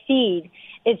quite succeed,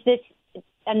 is this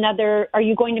another? Are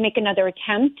you going to make another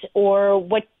attempt, or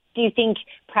what do you think,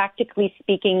 practically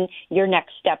speaking, your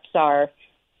next steps are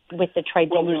with the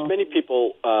tribunal? Well, there's many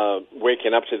people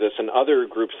waking up to this, and other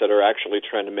groups that are actually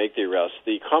trying to make the arrest.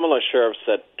 The common law sheriffs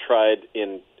that tried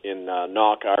in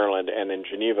Knock, Ireland, and in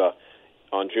Geneva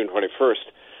on June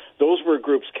 21st, those were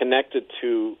groups connected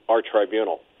to our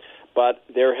tribunal. But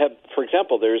for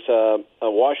example, there's a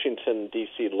Washington,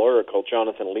 D.C. lawyer called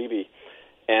Jonathan Levy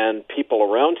and people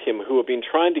around him who have been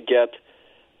trying to get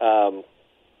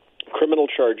criminal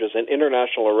charges and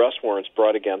international arrest warrants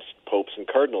brought against popes and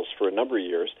cardinals for a number of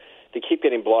years. They keep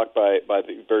getting blocked by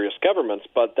the various governments,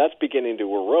 but that's beginning to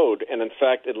erode. And in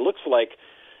fact, it looks like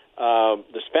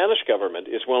the Spanish government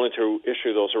is willing to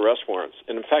issue those arrest warrants.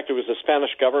 And in fact, it was the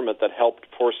Spanish government that helped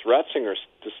force Ratzinger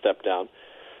to step down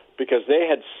because they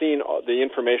had seen the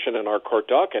information in our court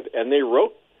docket, and they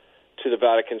wrote to the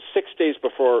Vatican 6 days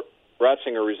before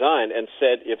Ratzinger resigned and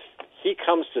said if he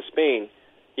comes to Spain,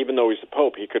 even though he's the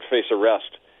Pope, he could face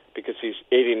arrest because he's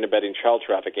aiding and abetting child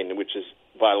trafficking, which is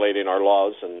violating our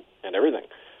laws and everything.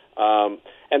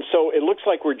 And so it looks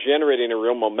like we're generating a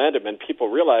real momentum, and people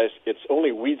realize it's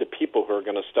only we, the people, who are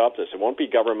going to stop this. It won't be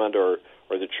government or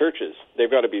the churches.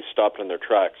 They've got to be stopped in their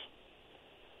tracks.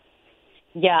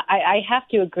 Yeah, I have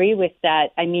to agree with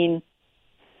that. I mean,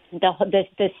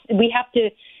 we have to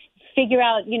figure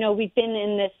out, we've been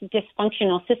in this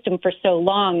dysfunctional system for so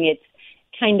long. It's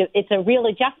a real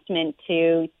adjustment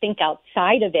to think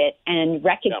outside of it and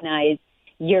recognize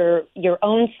your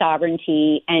own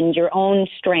sovereignty and your own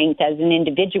strength as an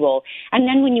individual. And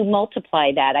then when you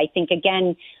multiply that, I think,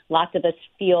 again, lots of us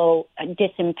feel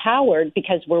disempowered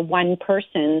because we're one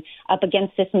person up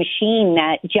against this machine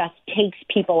that just takes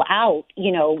people out,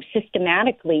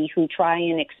 systematically, who try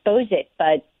and expose it.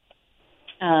 But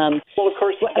well, of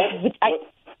course,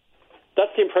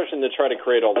 that's the impression they try to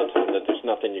create all the time, that there's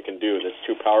nothing you can do that's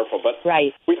too powerful. But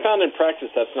right. We found in practice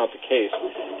that's not the case.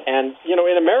 And,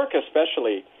 in America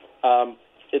especially,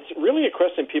 it's really a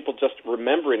question of people just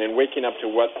remembering and waking up to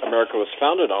what America was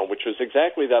founded on, which was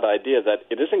exactly that idea that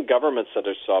it isn't governments that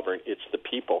are sovereign, it's the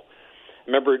people.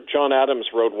 Remember, John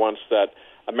Adams wrote once that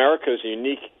America is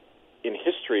unique in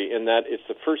history in that it's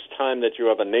the first time that you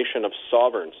have a nation of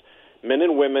sovereigns, men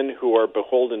and women who are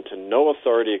beholden to no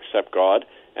authority except God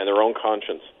and their own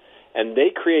conscience. And they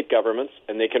create governments,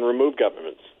 and they can remove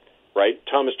governments, right?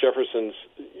 Thomas Jefferson's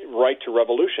right to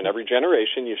revolution. Every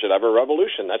generation, you should have a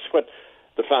revolution. That's what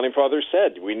the Founding Fathers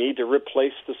said. We need to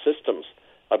replace the systems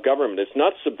of government. It's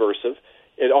not subversive.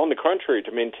 On the contrary,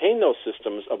 to maintain those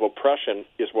systems of oppression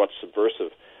is what's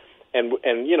subversive. And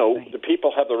right. The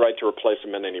people have the right to replace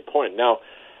them at any point. Now,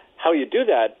 how you do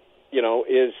that,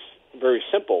 is very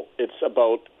simple. It's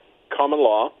about common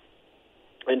law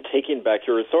and taking back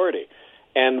your authority.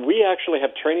 And we actually have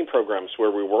training programs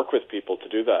where we work with people to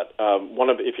do that.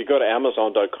 If you go to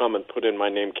Amazon.com and put in my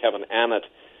name, Kevin Annett,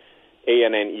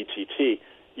 Annett,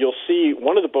 you'll see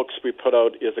one of the books we put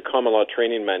out is a common law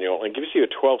training manual and gives you a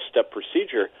 12-step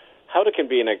procedure how to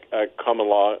convene a common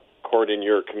law court in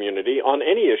your community on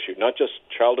any issue, not just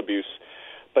child abuse.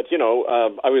 But,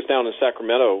 I was down in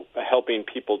Sacramento helping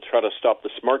people try to stop the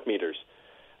smart meters,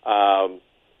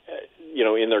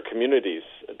 in their communities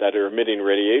that are emitting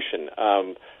radiation,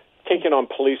 taking on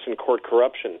police and court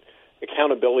corruption,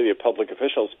 accountability of public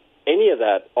officials. any of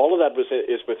that, all of that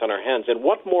is within our hands. And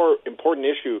what more important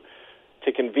issue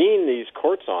to convene these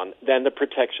courts on than the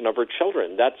protection of our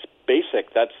children? That's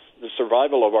basic. That's the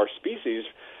survival of our species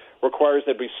requires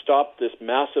that we stop this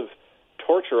massive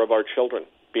torture of our children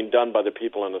being done by the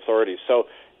people and authorities. So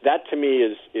that, to me,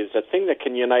 is a thing that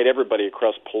can unite everybody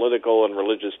across political and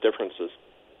religious differences.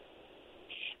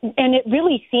 And it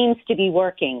really seems to be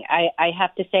working. I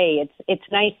have to say, it's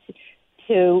nice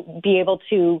to be able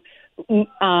to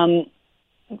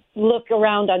look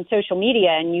around on social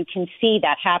media and you can see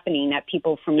that happening, that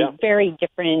people from very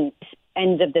different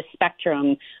ends of the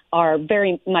spectrum are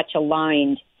very much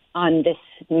aligned on this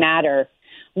matter.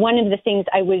 One of the things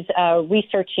I was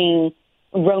researching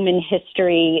Roman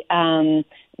history, trying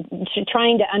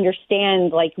to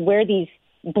understand like where these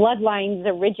bloodlines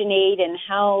originate and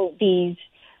how these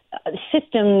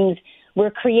systems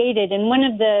were created. And one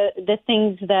of the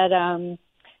things that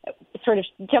sort of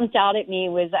jumped out at me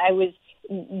was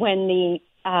when the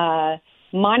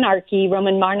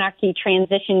Roman monarchy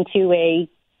transitioned to a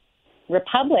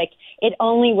republic, it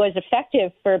only was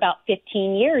effective for about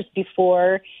 15 years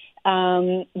before,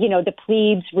 the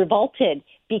plebes revolted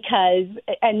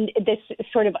and this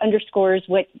sort of underscores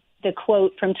what the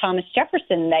quote from Thomas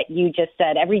Jefferson that you just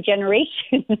said, every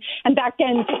generation, and back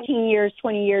then 15 years,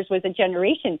 20 years was a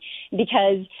generation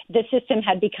because the system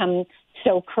had become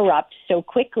so corrupt so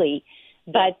quickly.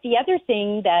 But the other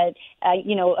thing that,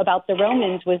 about the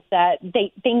Romans was that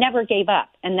they never gave up,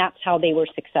 and that's how they were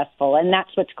successful. And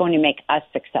that's what's going to make us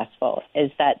successful,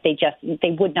 is that they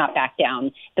would not back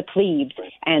down, the plebes.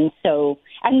 And so,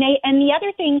 and the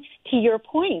other thing, to your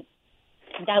point,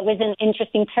 that was an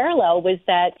interesting parallel was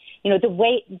that,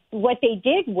 what they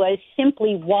did was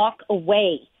simply walk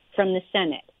away from the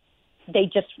Senate. They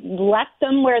just left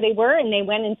them where they were, and they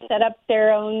went and set up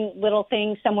their own little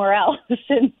thing somewhere else.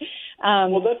 And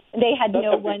they had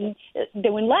no one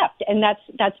left. And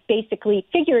that's basically,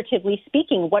 figuratively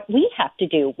speaking, what we have to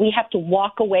do. We have to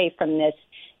walk away from the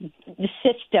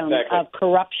system of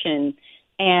corruption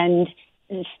and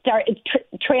start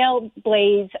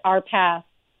trailblaze our path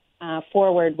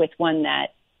forward with one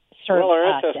that serves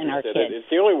us and our kids. It's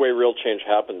the only way real change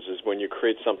happens is when you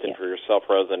create something for yourself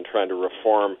rather than trying to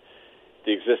reform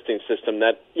the existing system.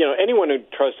 That anyone who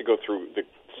tries to go through the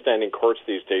standing courts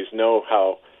these days know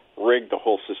how rigged the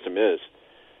whole system is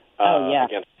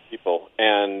against people.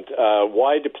 And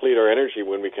why deplete our energy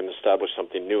when we can establish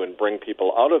something new and bring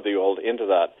people out of the old into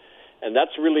that? And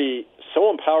that's really so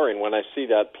empowering when I see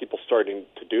that people starting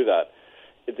to do that.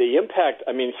 The impact,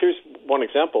 here's one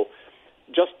example.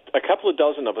 Just a couple of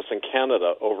dozen of us in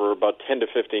Canada over about 10 to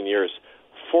 15 years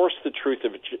forced the truth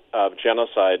of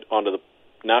genocide onto the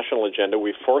national agenda.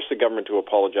 We forced the government to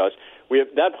apologize.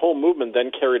 That whole movement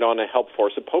then carried on and helped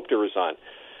force the Pope to resign.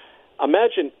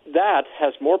 Imagine that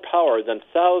has more power than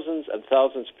thousands and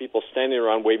thousands of people standing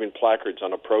around waving placards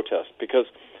on a protest, because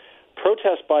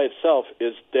protest by itself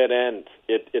is dead end.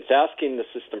 It's asking the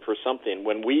system for something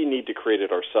when we need to create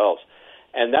it ourselves.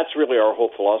 And that's really our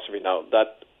whole philosophy now,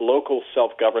 that local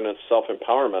self-governance,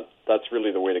 self-empowerment, that's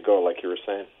really the way to go, like you were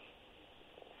saying.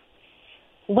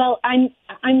 Well,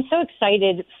 I'm so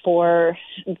excited for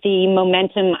the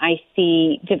momentum I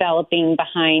see developing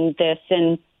behind this,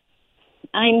 and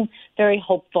I'm very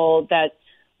hopeful that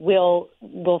we'll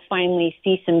finally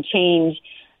see some change.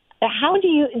 How do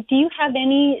you have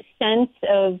any sense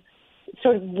of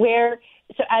sort of where?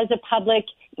 So, as a public,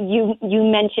 you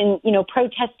mentioned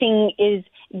protesting is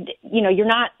you're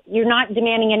not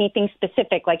demanding anything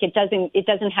specific, like it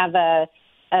doesn't have a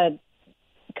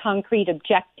concrete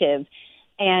objective.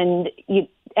 And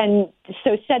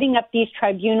so setting up these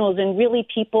tribunals and really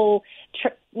people,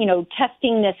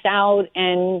 testing this out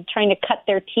and trying to cut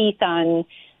their teeth on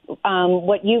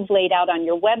what you've laid out on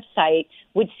your website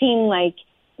would seem like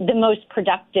the most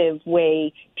productive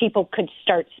way people could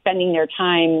start spending their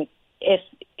time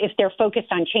if they're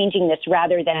focused on changing this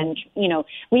rather than,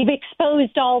 we've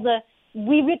exposed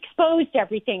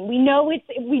everything. We know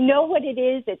what it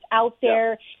is. It's out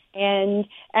there. Yeah.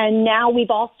 And now we've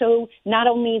also not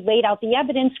only laid out the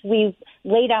evidence, we've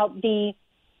laid out the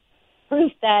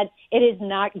proof that it is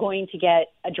not going to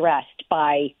get addressed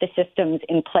by the systems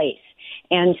in place.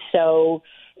 And so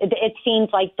it seems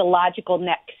like the logical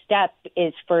next step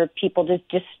is for people to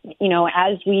just,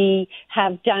 as we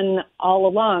have done all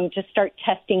along, just start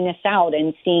testing this out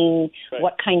and seeing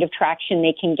what kind of traction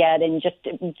they can get. And just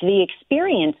the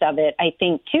experience of it, I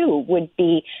think, too, would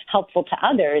be helpful to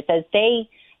others as they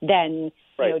then,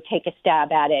 take a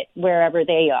stab at it wherever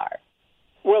they are.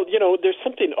 Well, there's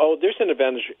an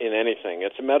advantage in anything.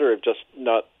 It's a matter of just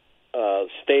not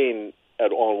staying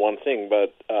on one thing,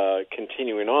 but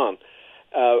continuing on.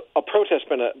 A protest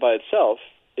by itself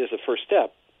is a first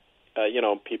step.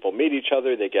 People meet each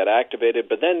other, they get activated,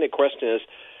 but then the question is,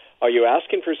 are you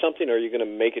asking for something, or are you going to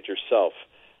make it yourself?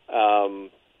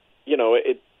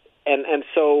 And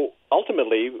so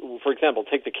ultimately, for example,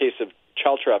 take the case of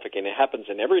child trafficking. It happens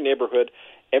in every neighborhood.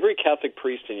 Every Catholic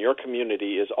priest in your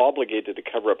community is obligated to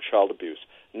cover up child abuse.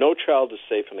 No child is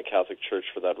safe in the Catholic Church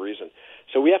for that reason.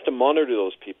 So we have to monitor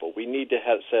those people. We need to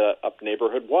set up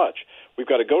neighborhood watch. We've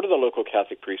got to go to the local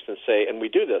Catholic priest and say, and we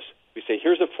do this, we say,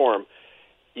 here's a form.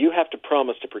 You have to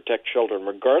promise to protect children,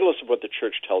 regardless of what the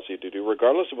church tells you to do,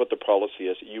 regardless of what the policy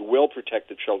is. You will protect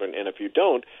the children, and if you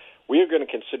don't, we are going to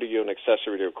consider you an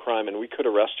accessory to a crime, and we could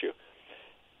arrest you.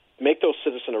 Make those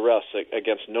citizen arrests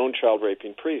against known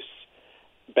child-raping priests.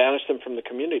 Banish them from the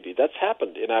community. That's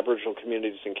happened in Aboriginal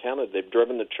communities in Canada. They've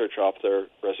driven the church off their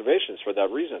reservations for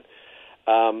that reason.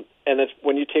 And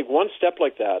when you take one step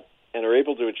like that and are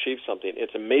able to achieve something,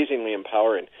 it's amazingly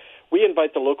empowering. We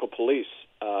invite the local police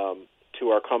to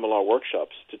our common law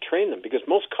workshops to train them, because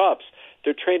most cops,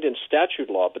 they're trained in statute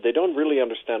law, but they don't really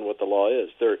understand what the law is.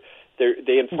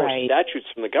 They enforce statutes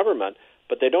from the government,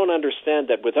 but they don't understand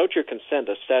that without your consent,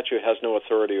 a statute has no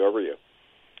authority over you.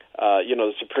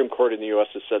 The Supreme Court in the U.S.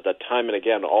 has said that time and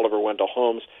again. Oliver Wendell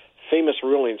Holmes' famous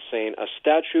ruling saying a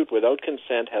statute without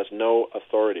consent has no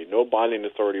authority, no binding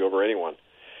authority over anyone.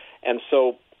 And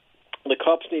so the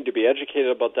cops need to be educated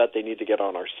about that. They need to get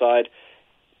on our side.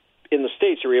 In the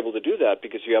States, you're able to do that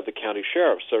because you have the county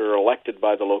sheriffs that are elected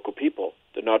by the local people.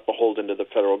 They're not beholden to the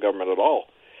federal government at all.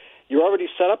 You're already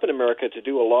set up in America to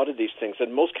do a lot of these things that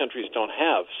most countries don't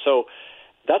have. So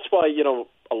that's why,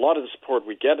 a lot of the support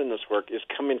we get in this work is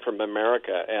coming from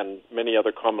America and many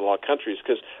other common law countries,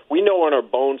 because we know in our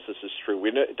bones this is true.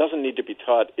 It doesn't need to be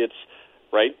taught. It's,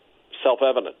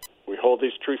 self-evident. We hold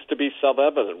these truths to be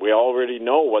self-evident. We already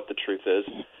know what the truth is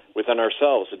within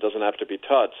ourselves. It doesn't have to be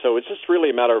taught. So it's just really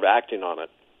a matter of acting on it.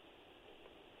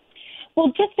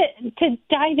 Well, just to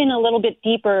dive in a little bit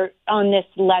deeper on this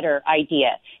letter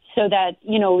idea, so that,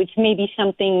 it's maybe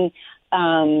something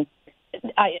a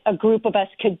group of us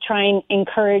could try and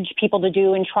encourage people to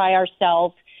do and try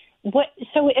ourselves. When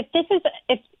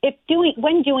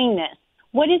doing this,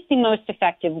 what is the most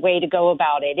effective way to go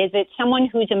about it? Is it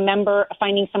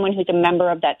finding someone who's a member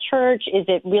of that church? Is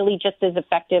it really just as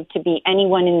effective to be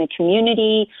anyone in the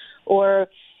community? Or,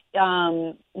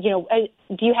 do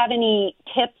you have any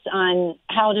tips on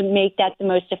how to make that the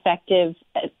most effective,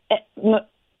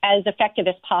 as effective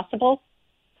as possible?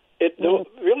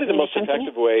 Really the most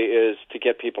effective way is to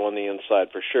get people on the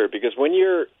inside, for sure, because when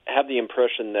you have the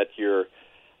impression that you're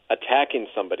attacking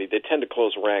somebody, they tend to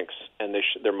close ranks and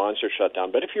their minds are shut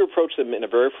down. But if you approach them in a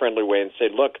very friendly way and say,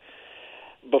 look,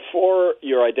 before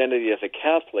your identity as a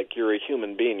Catholic, you're a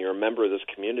human being, you're a member of this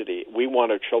community. We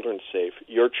want our children safe.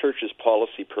 Your church's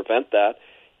policy prevent that,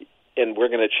 and we're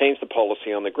going to change the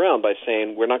policy on the ground by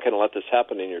saying we're not going to let this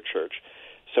happen in your church.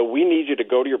 So we need you to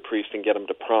go to your priest and get him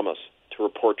to promise to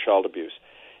report child abuse.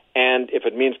 And if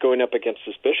it means going up against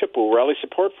this bishop, we'll rally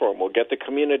support for him. We'll get the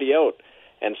community out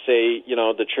and say,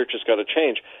 the church has got to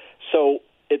change. So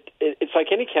it's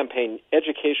like any campaign.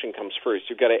 Education comes first.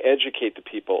 You've got to educate the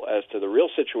people as to the real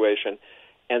situation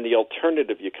and the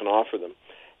alternative you can offer them.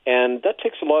 And that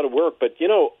takes a lot of work. But,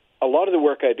 a lot of the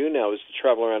work I do now is to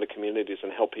travel around to communities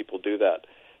and help people do that.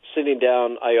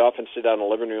 I often sit down in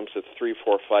living rooms with 3,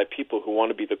 4, 5 people who want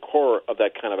to be the core of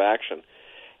that kind of action.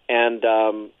 And,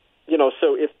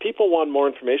 so if people want more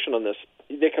information on this,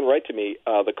 they can write to me,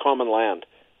 The Common Land.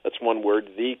 That's one word,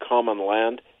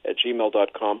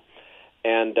 thecommonland@gmail.com.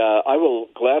 And I will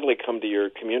gladly come to your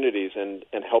communities and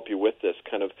help you with this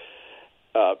kind of,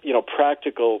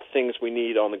 practical things we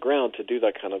need on the ground to do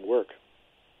that kind of work.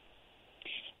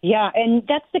 Yeah, and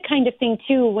that's the kind of thing,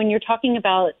 too, when you're talking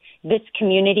about this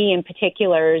community in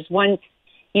particular, is once,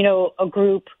 a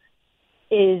group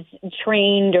is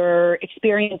trained or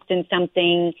experienced in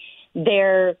something,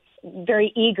 they're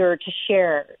very eager to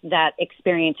share that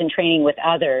experience and training with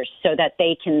others so that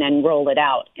they can then roll it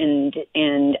out. And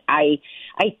I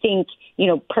think,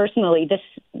 personally, this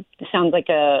sounds like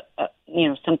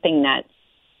something that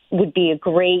would be a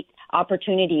great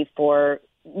opportunity for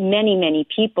many, many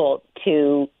people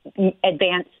to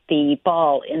advance the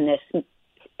ball in this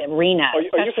arena. Are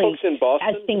you folks in Boston?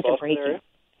 As things Boston are breaking. Area?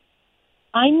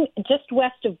 I'm just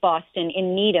west of Boston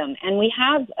in Needham, and we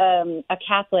have a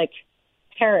Catholic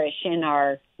parish in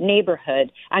our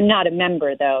neighborhood. I'm not a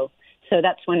member, though, so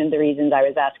that's one of the reasons I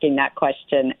was asking that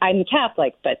question. I'm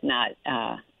Catholic, but not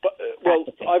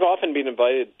practicing. I've often been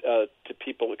invited to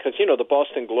people, because, the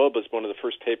Boston Globe is one of the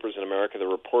first papers in America that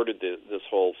reported this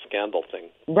whole scandal thing.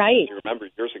 Right. You remember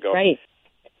years ago. Right.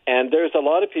 And there's a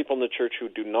lot of people in the church who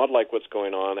do not like what's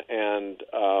going on. And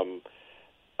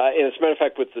as a matter of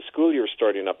fact, with the school year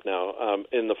starting up now,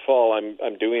 in the fall,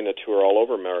 I'm doing a tour all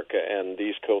over America, and the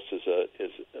East Coast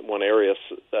is one area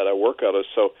that I work out of.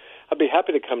 So I'd be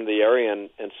happy to come to the area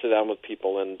and sit down with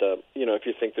people. And if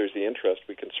you think there's the interest,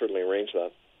 we can certainly arrange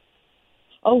that.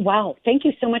 Oh wow! Thank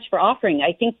you so much for offering.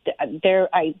 I think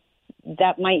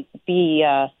that might be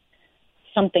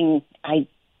something I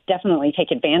definitely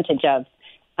take advantage of.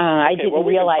 I didn't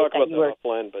realize that you were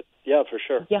offline, but yeah, for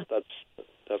sure. Yeah,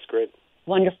 that's great.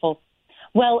 Wonderful.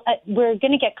 Well, we're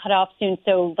going to get cut off soon,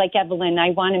 so like Evelyn,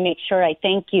 I want to make sure I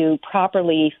thank you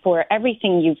properly for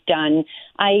everything you've done.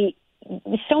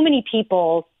 So many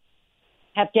people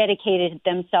have dedicated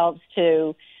themselves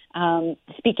to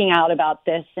speaking out about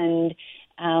this, and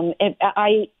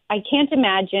I can't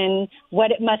imagine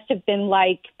what it must have been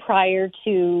like prior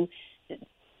to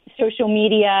social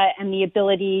media and the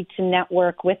ability to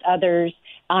network with others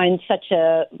on such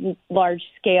a large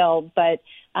scale. But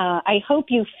I hope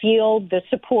you feel the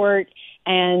support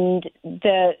and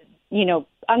the,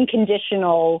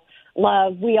 unconditional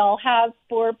love we all have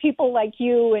for people like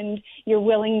you and your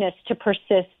willingness to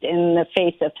persist in the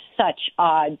face of such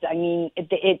odds. I mean,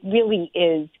 it really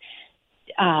is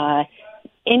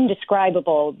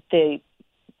indescribable, the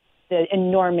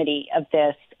enormity of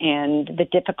this and the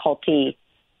difficulty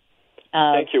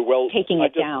of taking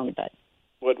it down. But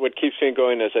what keeps me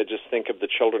going is I just think of the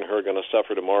children who are going to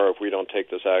suffer tomorrow if we don't take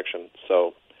this action.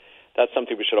 So that's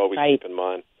something we should always keep in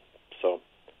mind. So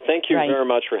thank you very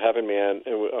much for having me, and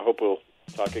I hope we'll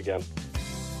talk again.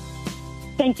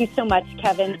 Thank you so much,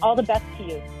 Kevin. All the best to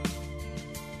you.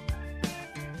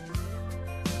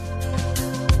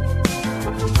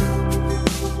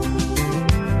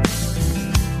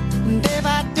 Day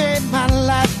by day, my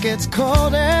life gets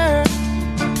colder.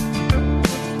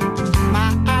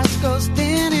 My eyes go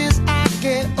dim as I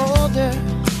get older.